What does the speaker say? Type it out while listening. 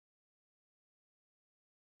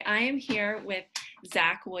I am here with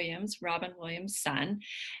Zak Williams, Robin Williams' son,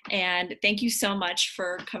 and thank you so much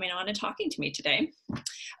for coming on and talking to me today.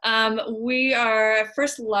 We are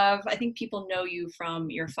first love. I think people know you from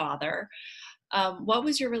your father. What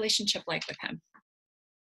was your relationship like with him?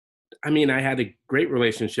 I mean, I had a great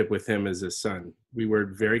relationship with him as a son. We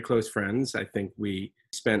were very close friends. I think we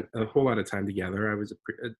spent a whole lot of time together. I was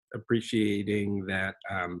appreciating that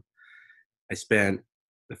I spent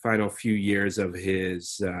the final few years of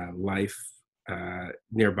his life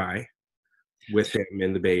nearby with him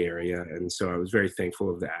in the Bay Area. And so I was very thankful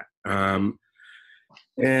of that.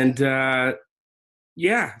 And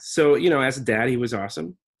yeah, so, as a dad, he was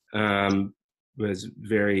awesome. Was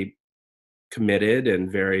very committed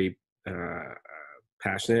and very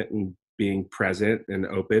passionate and being present and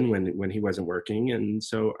open when he wasn't working, and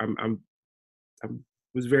so I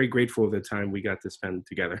was very grateful of the time we got to spend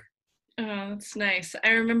together. Oh, that's nice. I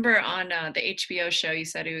remember on the HBO show, you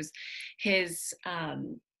said it was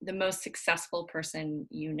the most successful person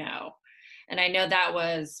you know. And I know that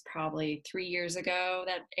was probably 3 years ago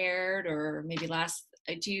that aired, or maybe last.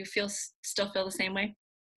 Do you still feel the same way?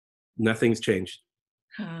 Nothing's changed.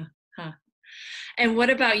 Huh, huh. And what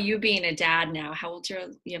about you being a dad now? How old's you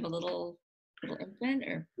have a little infant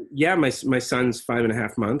or? Yeah, my son's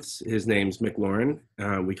 5.5 months. His name's McLaurin.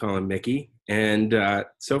 We call him Mickey, and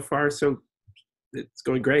so far, so it's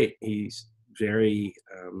going great. He's very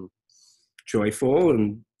joyful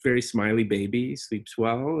and very smiley baby. He sleeps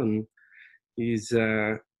well, and he's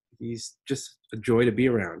just a joy to be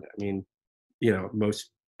around. I mean,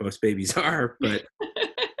 most babies are, but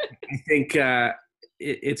I think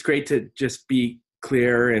it's great to just be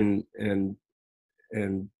clear and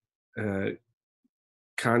uh,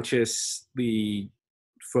 consciously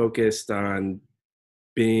focused on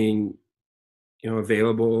being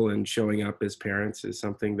available and showing up as parents is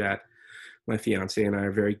something that my fiance and I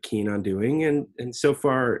are very keen on doing, and so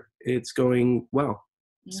far it's going well.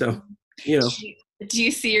 So, Mhm. you know, Do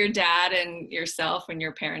you see your dad and yourself when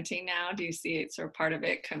you're parenting now? Do you see it sort of part of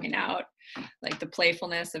it coming out, like the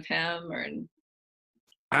playfulness of him, or?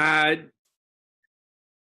 uh,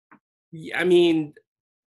 I mean,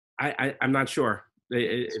 I'm not sure.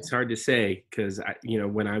 It's hard to say because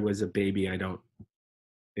when I was a baby, I don't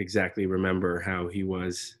exactly remember how he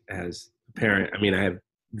was as a parent. I mean, I have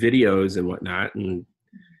videos and whatnot, and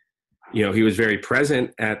he was very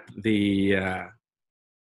present at the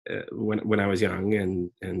when I was young,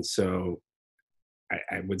 and so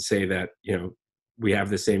I would say that we have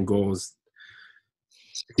the same goals.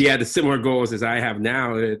 He had the similar goals as I have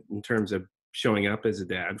now in terms of showing up as a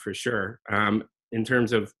dad, for sure. In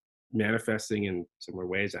terms of manifesting in similar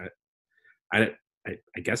ways, I,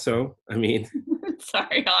 I guess so. I mean,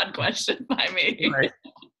 Sorry, odd question by me. right.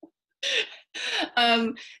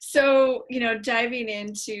 So, diving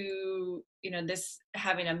into, this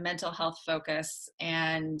having a mental health focus,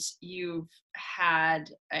 and I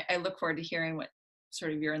look forward to hearing what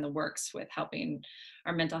sort of you're in the works with helping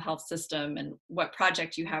our mental health system and what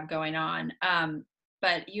project you have going on.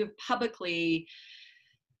 But you've publicly,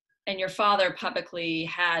 and your father publicly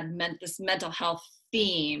had this mental health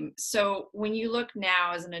theme. So when you look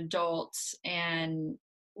now as an adult, and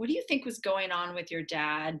what do you think was going on with your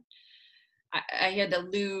dad? I hear the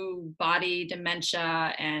Lewy body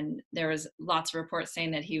dementia, and there was lots of reports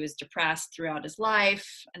saying that he was depressed throughout his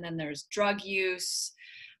life, and then there's drug use.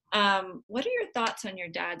 What are your thoughts on your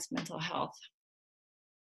dad's mental health?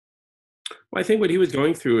 Well, I think what he was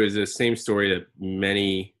going through is the same story that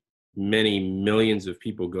many, many millions of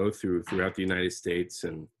people go through throughout the United States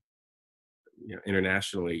and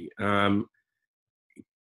internationally.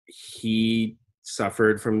 He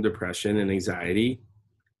suffered from depression and anxiety.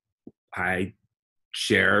 I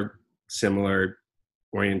share similar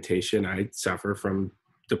orientation. I suffer from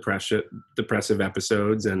depressive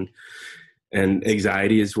episodes and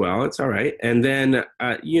anxiety as well. It's all right. And then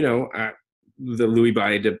the Lewy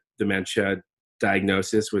body dementia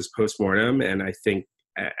diagnosis was postmortem, and I think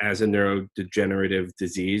as a neurodegenerative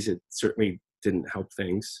disease, it certainly didn't help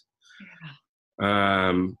things.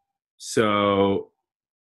 So,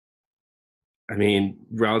 I mean,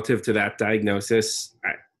 relative to that diagnosis,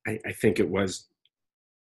 I think it was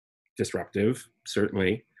disruptive,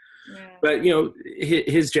 certainly. Yeah. But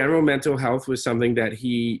his general mental health was something that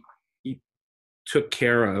he took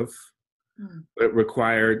care of. It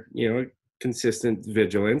required consistent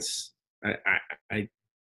vigilance. I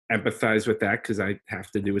empathize with that because I have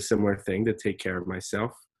to do a similar thing to take care of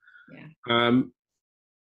myself. Yeah.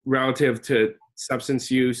 Relative to substance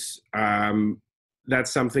use,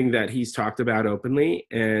 that's something that he's talked about openly,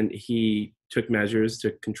 and he took measures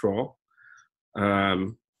to control.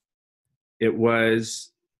 It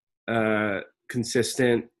was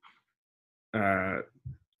consistent, I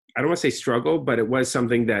don't want to say struggle, but it was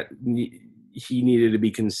something that he needed to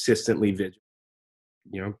be consistently vigilant,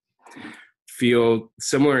 you know, feel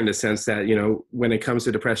similar in the sense that, you know, when it comes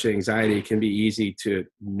to depression, anxiety, it can be easy to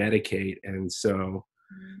medicate. And so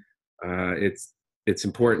it's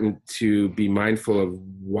important to be mindful of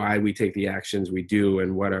why we take the actions we do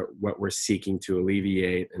and what we're seeking to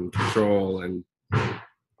alleviate and control.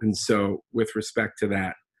 And so with respect to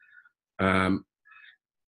that,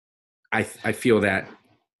 I feel that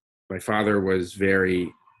my father was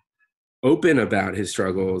very open about his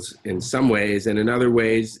struggles in some ways, and in other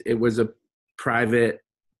ways, it was a private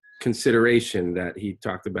consideration that he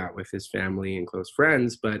talked about with his family and close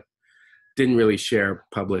friends, but didn't really share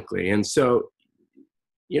publicly. And so,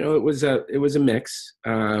 you know, it was a mix,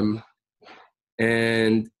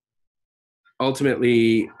 and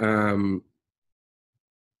ultimately,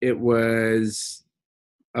 it was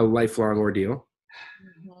a lifelong ordeal.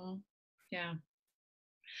 Mm-hmm. Yeah.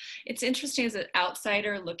 It's interesting as an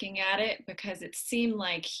outsider looking at it, because it seemed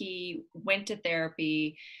like he went to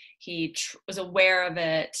therapy, he was aware of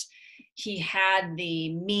it, he had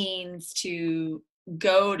the means to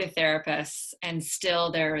go to therapists, and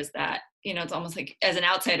still there was that, you know, it's almost like as an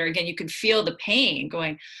outsider, again, you could feel the pain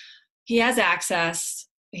going, he has access,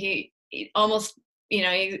 he almost, you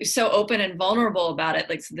know, he's so open and vulnerable about it,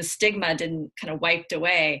 like the stigma didn't kind of wiped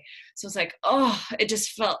away. So it's like, oh, it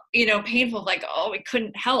just felt, you know, painful, like, oh, we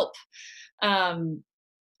couldn't help. I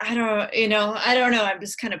don't know. I'm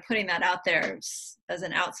just kind of putting that out there as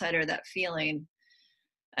an outsider, that feeling.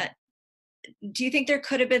 Uh, do you think there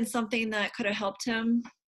could have been something that could have helped him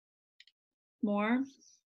more?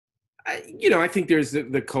 I think there's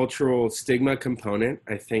the cultural stigma component.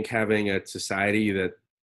 I think having a society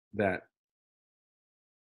that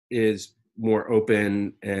is more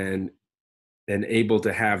open and able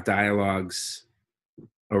to have dialogues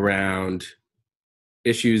around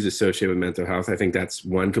issues associated with mental health, I think that's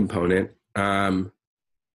one component.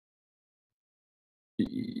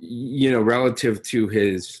 Relative to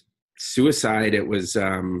his suicide, it was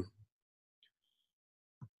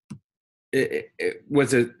it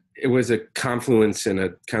was a confluence and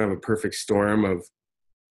a kind of a perfect storm of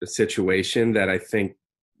a situation that I think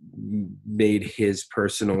made his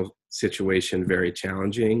personal situation very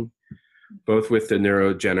challenging, both with the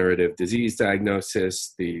neurodegenerative disease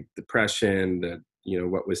diagnosis, the depression,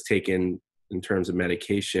 what was taken in terms of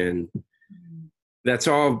medication. That's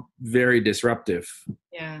all very disruptive.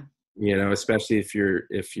 Yeah. Especially if you're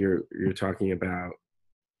talking about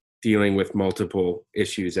dealing with multiple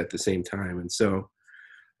issues at the same time. And so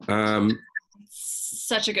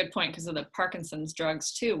such a good point, because of the Parkinson's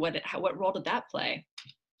drugs too. What role did that play?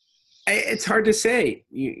 It's hard to say.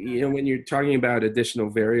 When you're talking about additional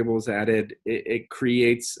variables added, it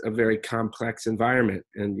creates a very complex environment.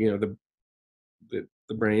 And the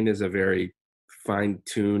brain is a very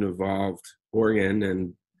fine-tuned, evolved organ,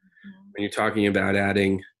 and when you're talking about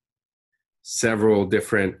adding several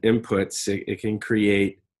different inputs, it can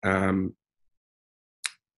create, as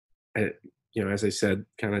I said,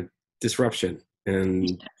 kind of disruption. And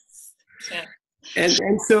yeah.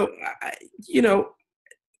 and so,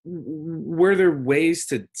 were there ways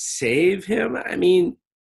to save him? I mean,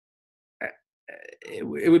 it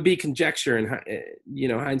would be conjecture, and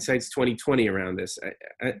hindsight's 2020 around this.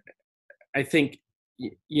 I think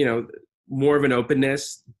more of an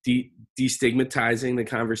openness, destigmatizing the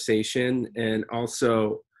conversation, and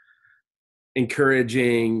also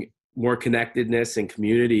encouraging more connectedness and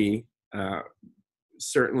community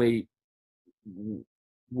certainly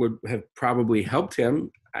would have probably helped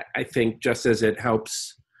him. I think, just as it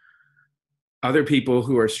helps other people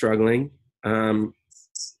who are struggling. But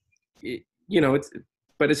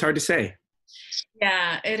it's hard to say.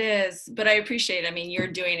 Yeah, it is. But I appreciate, you're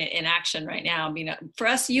doing it in action right now. For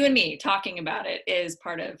us, you and me talking about it is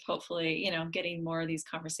part of hopefully, getting more of these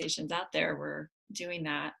conversations out there. We're doing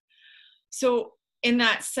that. So in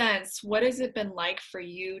that sense, what has it been like for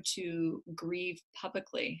you to grieve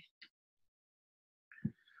publicly?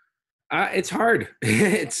 It's hard.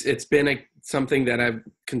 It's been something that I've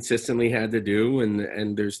consistently had to do.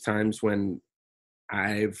 And there's times when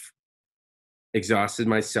I've exhausted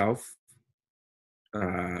myself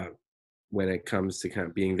when it comes to kind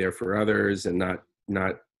of being there for others and not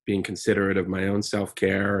being considerate of my own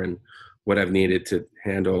self-care and what I've needed to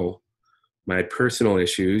handle my personal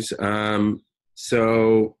issues.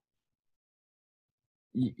 So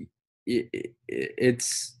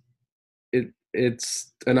it's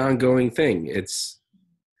an ongoing thing. It's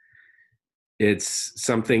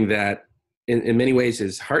something that in many ways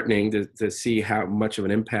is heartening to see how much of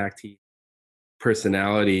an impact he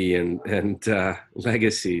personality and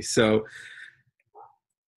legacy. So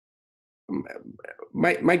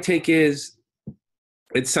my take is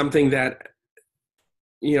it's something that,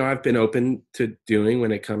 I've been open to doing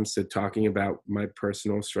when it comes to talking about my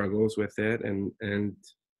personal struggles with it, and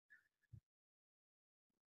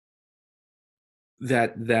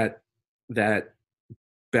that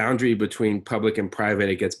boundary between public and private,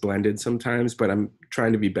 it gets blended sometimes, but I'm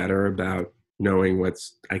trying to be better about knowing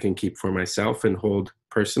what's I can keep for myself and hold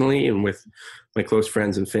personally and with my close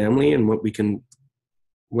friends and family, and what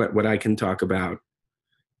I can talk about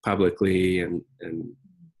publicly, and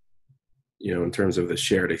in terms of the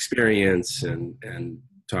shared experience, and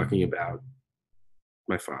talking about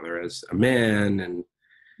my father as a man, and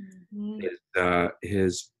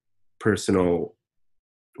his personal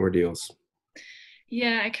ordeals.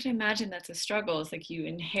 Yeah, I could imagine that's a struggle. It's like you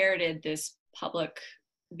inherited this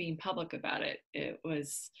being public about it. It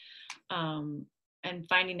was, and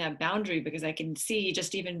finding that boundary, because I can see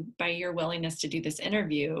just even by your willingness to do this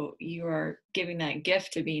interview, you are giving that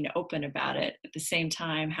gift to being open about it. At the same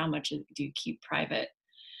time, how much do you keep private?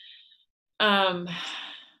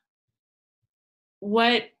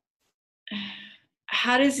 What,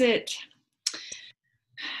 how does it,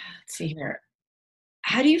 let's see here.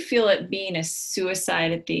 How do you feel it being a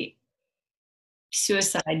suicide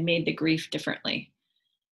suicide made the grief differently?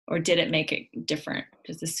 Or did it make it different?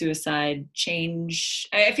 Does the suicide change?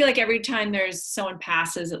 I feel like every time there's someone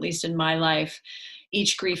passes, at least in my life,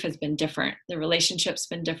 each grief has been different. The relationship's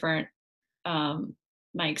been different. My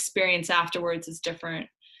experience afterwards is different.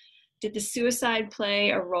 Did the suicide play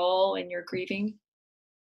a role in your grieving?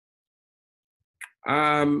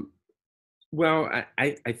 Well,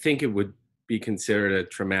 I think it would be considered a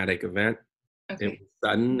traumatic event. Okay. It was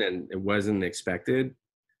sudden and it wasn't expected.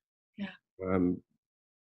 Yeah.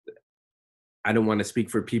 I don't want to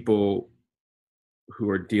speak for people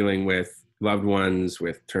who are dealing with loved ones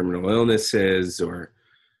with terminal illnesses or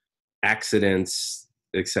accidents,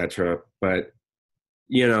 etc. But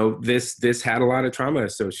this had a lot of trauma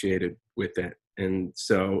associated with it, and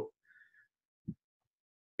so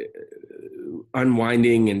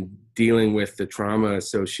unwinding and dealing with the trauma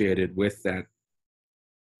associated with that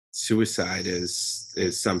suicide is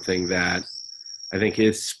something that I think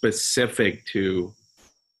is specific to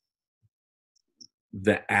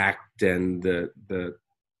the act and the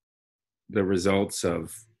results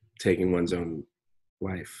of taking one's own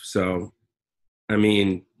life. So, I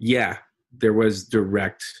mean, yeah, there was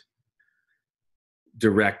direct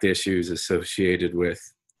issues associated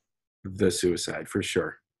with the suicide for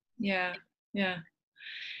sure. Yeah. Yeah.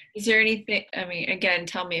 Is there anything, I mean, again,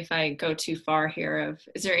 tell me if I go too far here,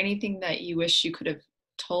 is there anything that you wish you could have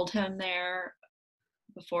told him there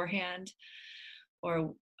beforehand,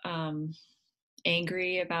 or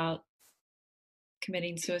angry about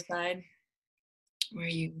committing suicide?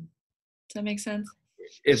 Does that make sense?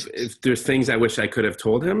 If there's things I wish I could have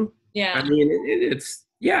told him, Yeah. I mean, it's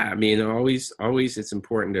yeah. I mean, always, it's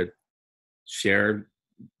important to share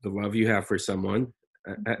the love you have for someone.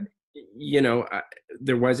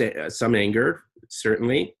 There was some anger,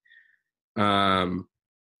 certainly,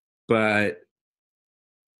 but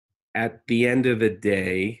at the end of the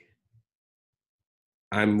day,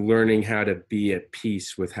 I'm learning how to be at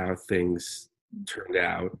peace with how things turned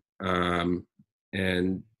out,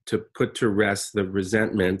 and to put to rest the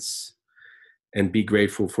resentments and be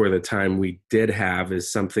grateful for the time we did have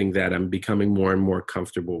is something that I'm becoming more and more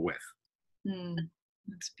comfortable with.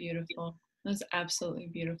 That's beautiful. That's absolutely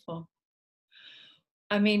beautiful.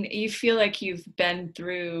 I mean, you feel like you've been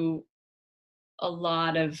through a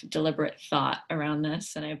lot of deliberate thought around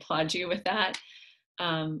this, and I applaud you with that.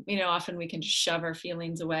 Often we can just shove our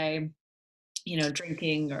feelings away,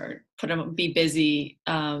 drinking or be busy.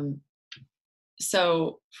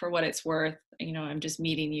 So for what it's worth, I'm just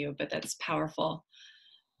meeting you, but that's powerful.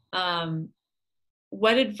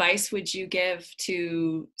 What advice would you give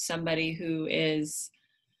to somebody who is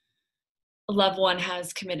a loved one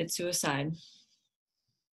has committed suicide?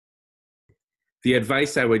 The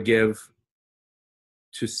advice I would give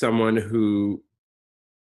to someone who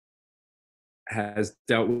has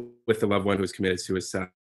dealt with a loved one who's committed suicide,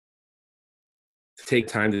 take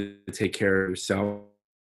time to take care of yourself.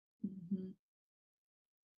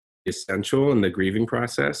 Essential in the grieving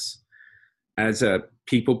process. As a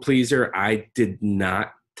people pleaser, I did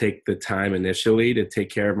not take the time initially to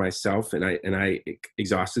take care of myself, and I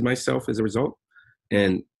exhausted myself as a result.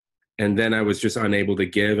 And then I was just unable to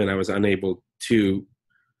give, and I was unable to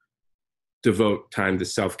devote time to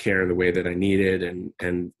self-care in the way that I needed,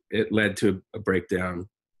 and it led to a breakdown.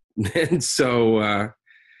 And so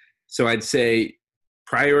I'd say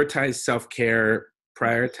prioritize self-care,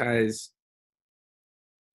 prioritize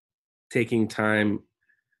taking time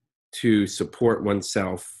to support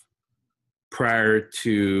oneself prior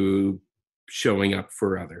to showing up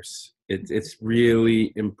for others. It's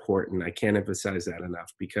really important. I can't emphasize that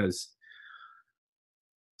enough, because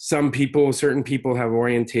certain people have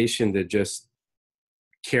orientation to just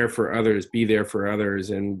care for others, be there for others.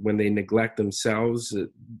 And when they neglect themselves,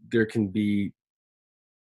 there can be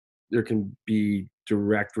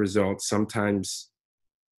direct results, sometimes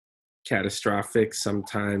catastrophic,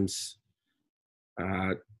 sometimes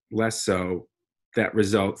less so, that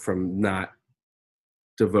result from not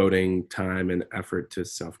devoting time and effort to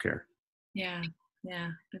self-care. Yeah. Yeah.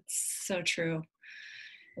 It's so true.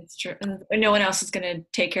 It's true. And no one else is going to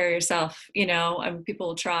take care of yourself. People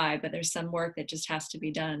will try, but there's some work that just has to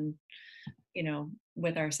be done,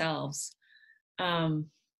 with ourselves. I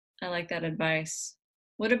like that advice.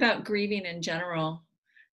 What about grieving in general?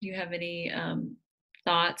 Do you have any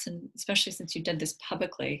thoughts, and especially since you did this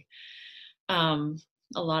publicly, a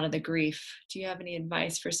lot of the grief, do you have any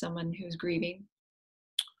advice for someone who's grieving?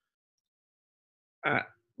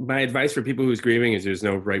 My advice for people who's grieving is there's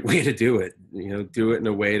no right way to do it. Do it in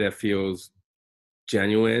a way that feels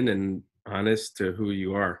genuine and honest to who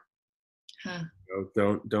you are. Huh.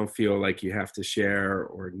 Don't feel like you have to share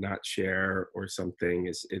or not share or something.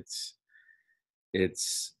 It's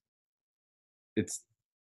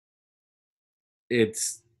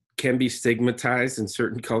can be stigmatized in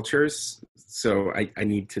certain cultures. So I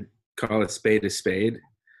need to call a spade a spade.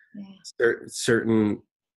 Yeah.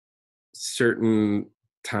 Certain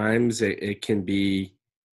times it can be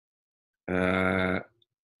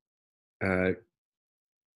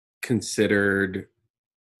considered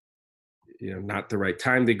not the right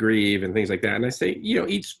time to grieve and things like that. And I say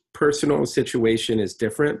each personal situation is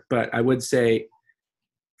different, but I would say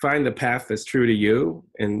find the path that's true to you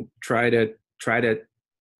and try to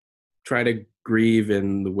grieve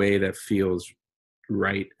in the way that feels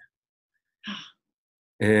right.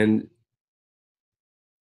 And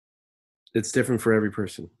it's different for every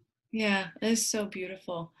person. Yeah, it is so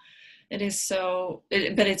beautiful. It is but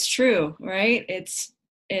it's true, right? It's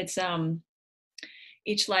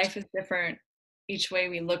each life is different. Each way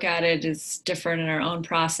we look at it is different in our own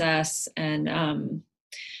process. And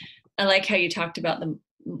I like how you talked about the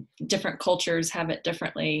different cultures have it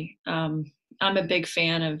differently. I'm a big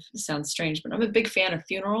fan of, sounds strange, but I'm a big fan of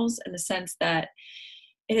funerals in the sense that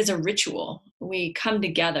it is a ritual. We come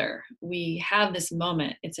together. We have this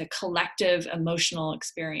moment. It's a collective emotional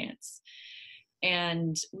experience.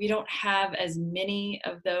 And we don't have as many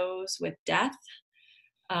of those with death.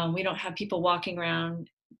 We don't have people walking around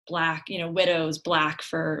black, widows black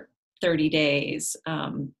for 30 days.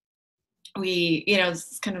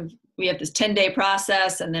 It's kind of, we have this 10-day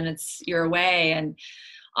process and then you're away. And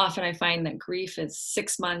often I find that grief is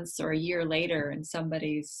 6 months or a year later, and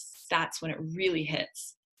that's when it really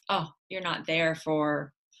hits. Oh, you're not there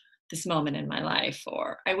for this moment in my life,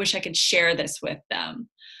 or I wish I could share this with them.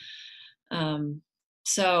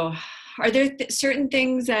 So are there certain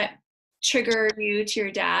things that trigger you to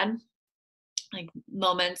your dad? Like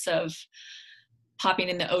moments of popping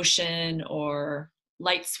in the ocean or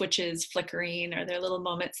light switches flickering? Are there little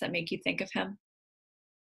moments that make you think of him?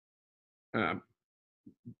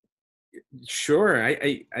 Sure.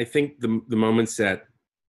 I think the moments that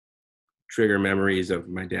trigger memories of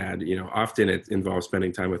my dad, often it involves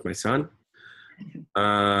spending time with my son.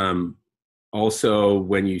 Also,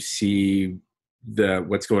 when you see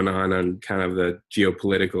what's going on kind of the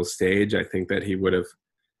geopolitical stage, I think that he would have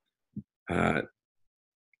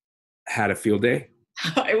had a field day.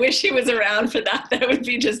 I wish he was around for that. That would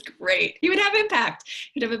be just great. He would have impact.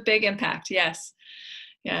 He'd have a big impact. Yes.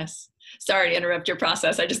 Yes. Sorry to interrupt your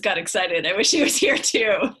process. I just got excited. I wish he was here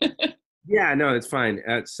too. Yeah, no, it's fine.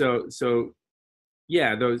 So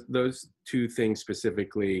yeah, those two things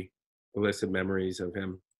specifically elicit memories of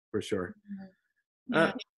him for sure.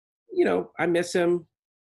 Yeah. I miss him.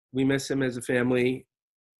 We miss him as a family.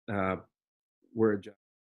 If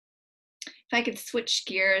I could switch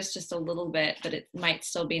gears just a little bit, but it might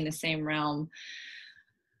still be in the same realm.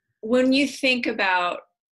 When you think about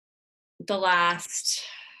the last,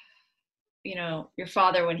 your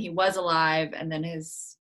father when he was alive and then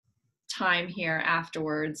his time here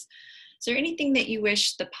afterwards, is there anything that you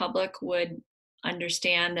wish the public would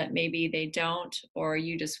understand that maybe they don't, or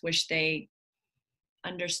you just wish they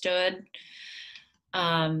understood,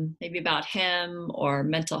 maybe about him or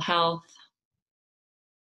mental health?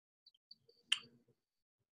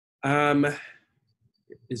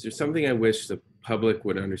 Is there something I wish the public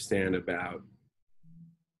would understand about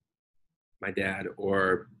my dad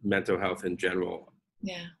or mental health in general?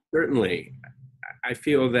 Yeah. certainly, I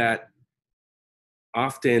feel that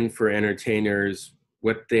often for entertainers,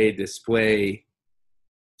 what they display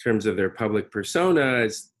in terms of their public persona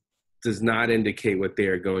does not indicate what they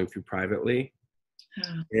are going through privately.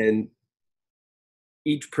 Oh, And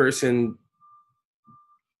each person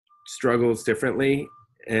struggles differently,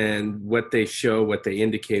 and what they show, what they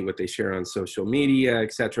indicate, what they share on social media,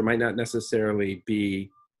 etc., might not necessarily be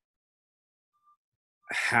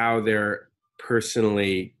how they're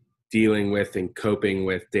personally dealing with and coping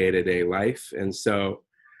with day-to-day life. And so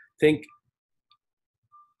I think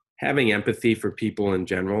having empathy for people in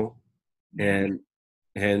general, and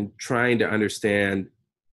trying to understand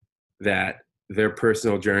that their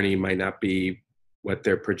personal journey might not be what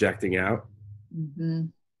they're projecting out mm-hmm.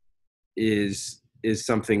 is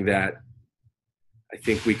something that I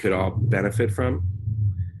think we could all benefit from.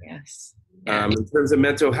 Yes. Yeah. In terms of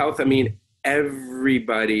mental health, I mean,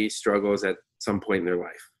 everybody struggles at some point in their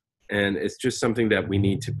life. And it's just something that we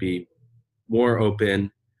need to be more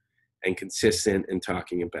open and consistent in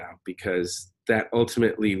talking about, because that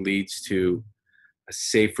ultimately leads to a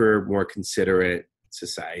safer, more considerate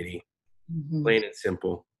society, Mm-hmm. plain and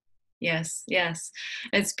simple. Yes, yes.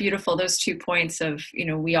 It's beautiful. Those 2 points of,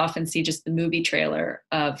 we often see just the movie trailer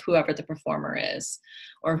of whoever the performer is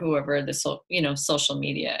or whoever the social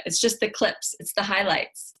media. It's just the clips, it's the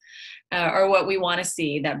highlights, or what we want to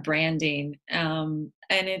see, that branding. And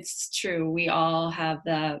it's true. We all have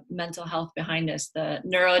the mental health behind us, the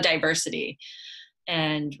neurodiversity,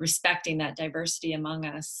 and respecting that diversity among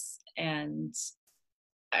us. And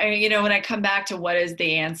when I come back to what is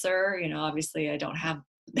the answer, obviously I don't have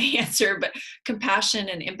the answer, but compassion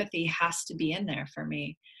and empathy has to be in there for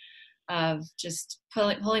me, of just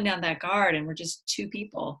pulling down that guard. And we're just two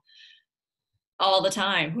people all the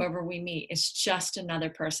time. Whoever we meet is just another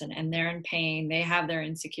person, and they're in pain. They have their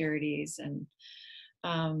insecurities. And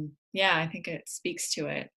yeah, I think it speaks to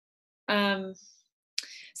it.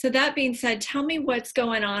 So that being said, tell me what's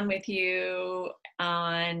going on with you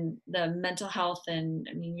on the mental health. And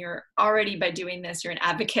I mean, you're already, by doing this, you're an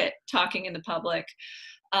advocate talking in the public.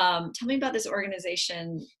 Tell me about this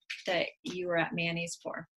organization that you were at Manny's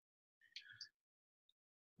for.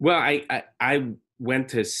 Well, I went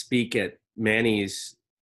to speak at Manny's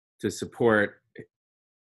to support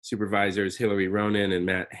supervisors Hillary Ronan and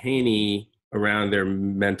Matt Haney around their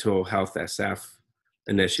mental health SF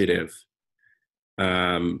initiative.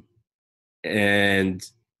 And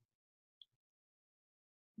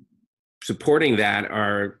supporting that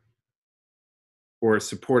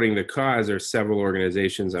supporting the cause are several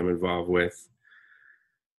organizations I'm involved with,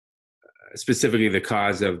 specifically the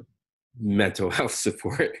cause of mental health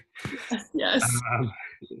support. Yes.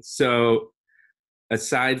 So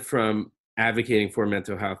aside from advocating for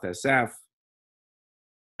mental health SF,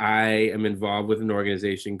 I am involved with an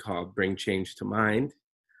organization called Bring Change to Mind,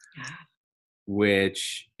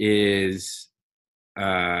 which is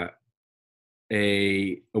a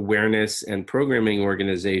awareness and programming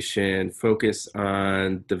organization focused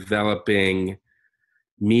on developing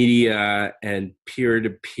media and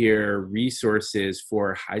peer-to-peer resources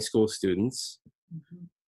for high school students.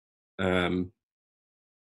 Mm-hmm.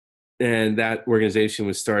 And that organization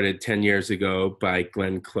was started 10 years ago by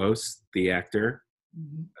Glenn Close, the actor.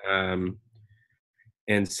 Mm-hmm.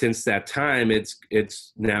 And since that time,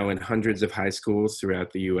 it's now in hundreds of high schools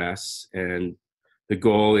throughout the U.S. And the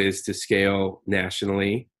goal is to scale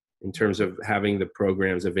nationally in terms of having the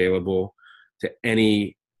programs available to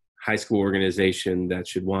any high school organization that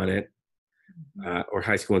should want it, or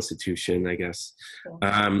high school institution, I guess.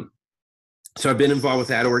 So I've been involved with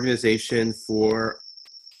that organization for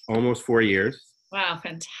almost 4 years. Wow,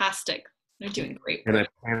 fantastic. They're doing great work.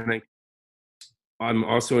 And I'm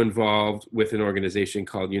also involved with an organization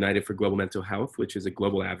called United for Global Mental Health, which is a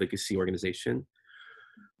global advocacy organization,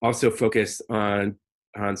 also focused on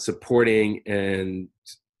supporting and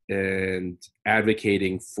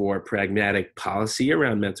advocating for pragmatic policy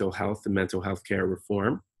around mental health and mental health care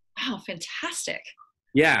reform. Wow, fantastic.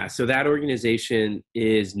 Yeah, so that organization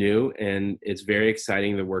is new, and it's very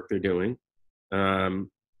exciting, the work they're doing.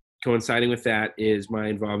 Coinciding with that is my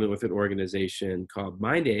involvement with an organization called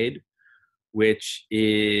Mind Aid, which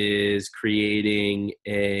is creating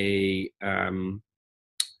a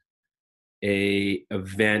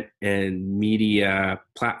event and media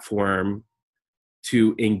platform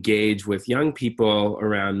to engage with young people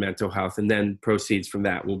around mental health, and then proceeds from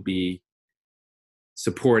that will be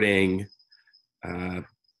supporting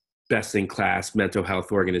best-in-class mental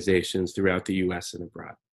health organizations throughout the U.S. and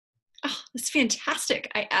abroad. Oh, that's fantastic.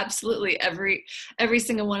 I absolutely, every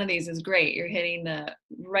single one of these is great. You're hitting the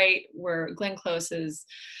right where Glenn Close is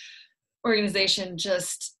organization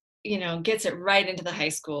just, gets it right into the high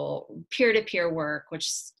school, peer-to-peer work,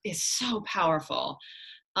 which is so powerful.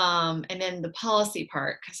 And then the policy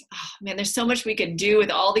part, because, oh man, there's so much we could do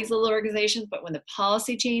with all these little organizations, but when the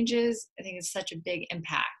policy changes, I think it's such a big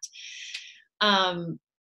impact.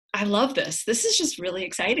 I love this. This is just really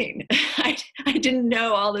exciting. I didn't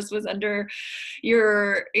know all this was under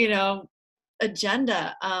your,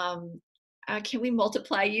 agenda. Can we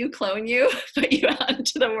multiply you, clone you, put you out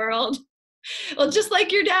into the world? Well, just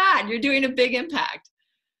like your dad, you're doing a big impact.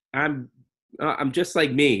 I'm just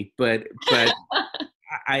like me, but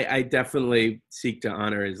I definitely seek to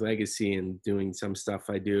honor his legacy in doing some stuff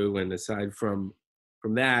I do. And aside from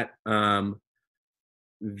that, the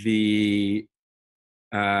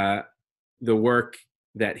work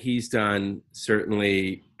that he's done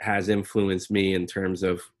certainly has influenced me in terms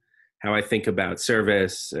of how I think about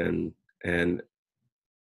service and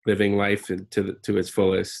living life to its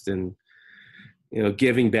fullest, and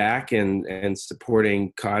giving back and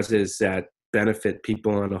supporting causes that benefit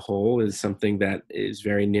people on a whole is something that is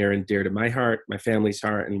very near and dear to my heart, my family's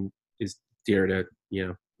heart, and is dear to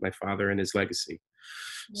my father and his legacy.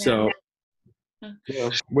 Yeah. So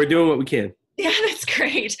we're doing what we can. Yeah, that's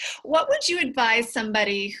great. What would you advise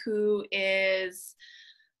somebody who is,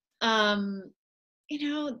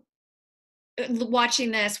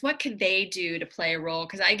 watching this? What could they do to play a role?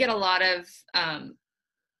 Because I get a lot of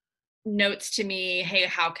notes to me, hey,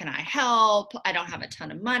 how can I help? I don't have a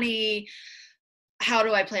ton of money. How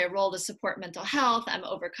do I play a role to support mental health? I'm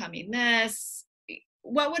overcoming this.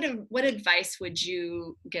 What advice would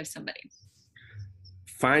you give somebody?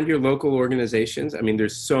 Find your local organizations. I mean,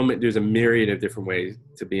 there's a myriad of different ways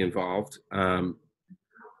to be involved.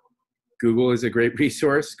 Google is a great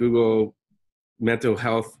resource. Google mental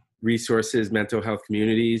health resources, mental health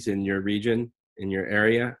communities in your region, in your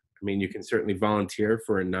area. I mean, you can certainly volunteer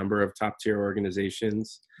for a number of top tier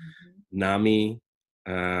organizations. Mm-hmm. NAMI,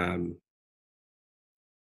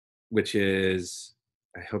 which is,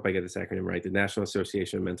 I hope I get this acronym right, the National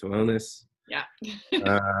Association of Mental Illness. Yeah.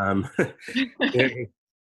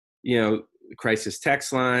 Crisis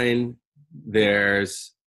text line.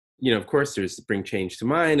 There's, of course, there's Bring Change to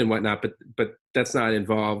Mind and whatnot, but that's not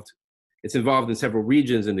involved. It's involved in several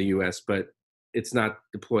regions in the U.S., but it's not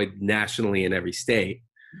deployed nationally in every state.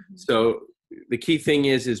 Mm-hmm. So the key thing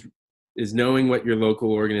is knowing what your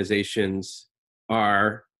local organizations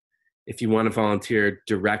are. If you want to volunteer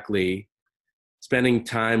directly, spending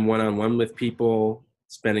time one-on-one with people,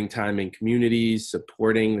 spending time in communities,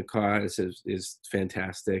 supporting the cause is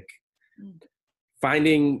fantastic. Mm.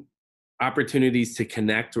 Finding opportunities to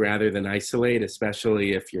connect rather than isolate,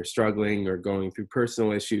 especially if you're struggling or going through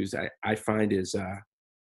personal issues, I find is a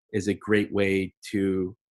great way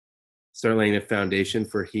to start laying a foundation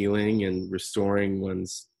for healing and restoring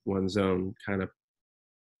one's own kind of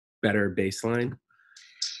better baseline.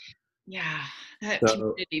 Yeah, that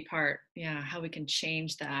community part, how we can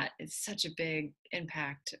change that is such a big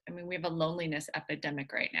impact. I mean, we have a loneliness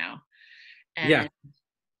epidemic right now. And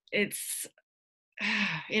it's,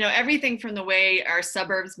 everything from the way our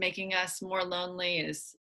suburbs making us more lonely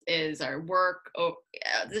is our work. Oh,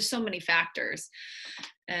 yeah, there's so many factors.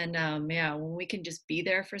 And when we can just be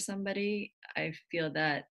there for somebody, I feel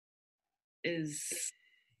that is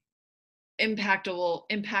impactable.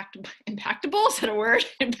 Is that a word?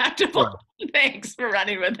 Impactable. Sure. Thanks for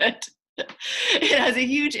running with it. It has a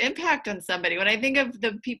huge impact on somebody. When I think of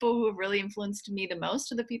the people who have really influenced me the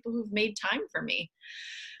most are the people who've made time for me.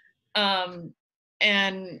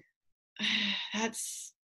 And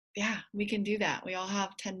that's, we can do that. We all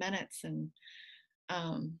have 10 minutes and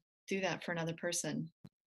do that for another person.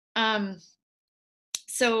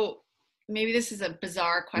 So maybe this is a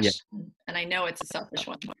bizarre question, and I know it's a selfish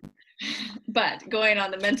one, but going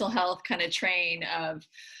on the mental health kind of train of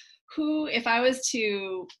who, if I was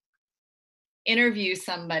to interview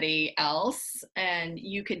somebody else and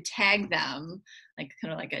you could tag them, like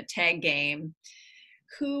kind of like a tag game,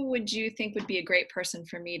 who would you think would be a great person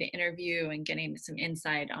for me to interview and getting some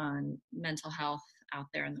insight on mental health out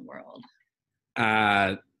there in the world?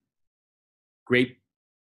 Great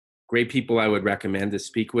people I would recommend to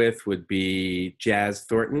speak with would be Jazz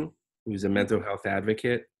Thornton, who's a mental health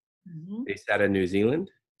advocate based out of New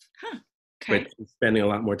Zealand, but she's spending a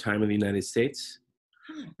lot more time in the United States.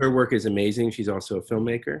 Her work is amazing. She's also a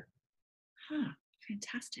filmmaker.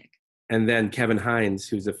 Fantastic. And then Kevin Hines,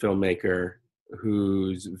 who's a filmmaker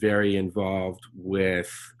who's very involved with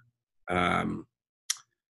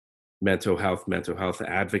mental health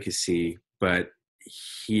advocacy, but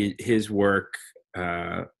his work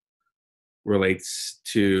relates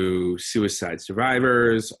to suicide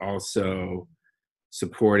survivors, also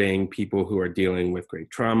supporting people who are dealing with great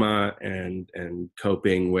trauma and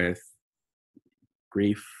coping with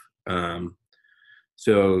grief.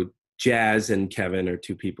 So Jazz and Kevin are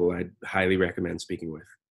two people I'd highly recommend speaking with.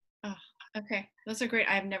 Oh, okay. Those are great.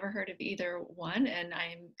 I've never heard of either one, and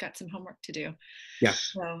I've got some homework to do. Yeah,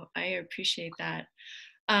 So I appreciate that.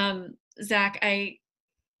 Zach, I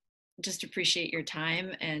just appreciate your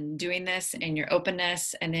time and doing this and your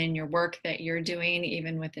openness and then your work that you're doing,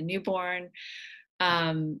 even with a newborn.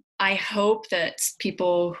 I hope that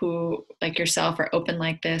people who, like yourself, are open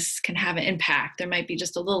like this can have an impact. There might be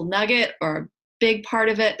just a little nugget or a big part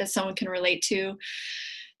of it that someone can relate to,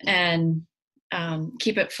 and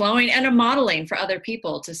keep it flowing, and a modeling for other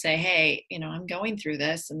people to say, hey, I'm going through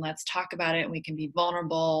this, and let's talk about it, and we can be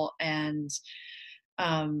vulnerable. And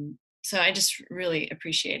so I just really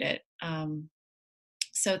appreciate it.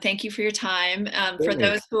 So thank you for your time. For certainly.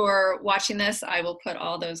 those who are watching this, I will put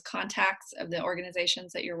all those contacts of the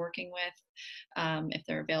organizations that you're working with. If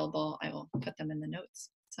they're available, I will put them in the notes.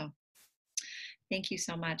 So thank you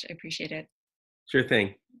so much. I appreciate it. Sure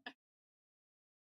thing.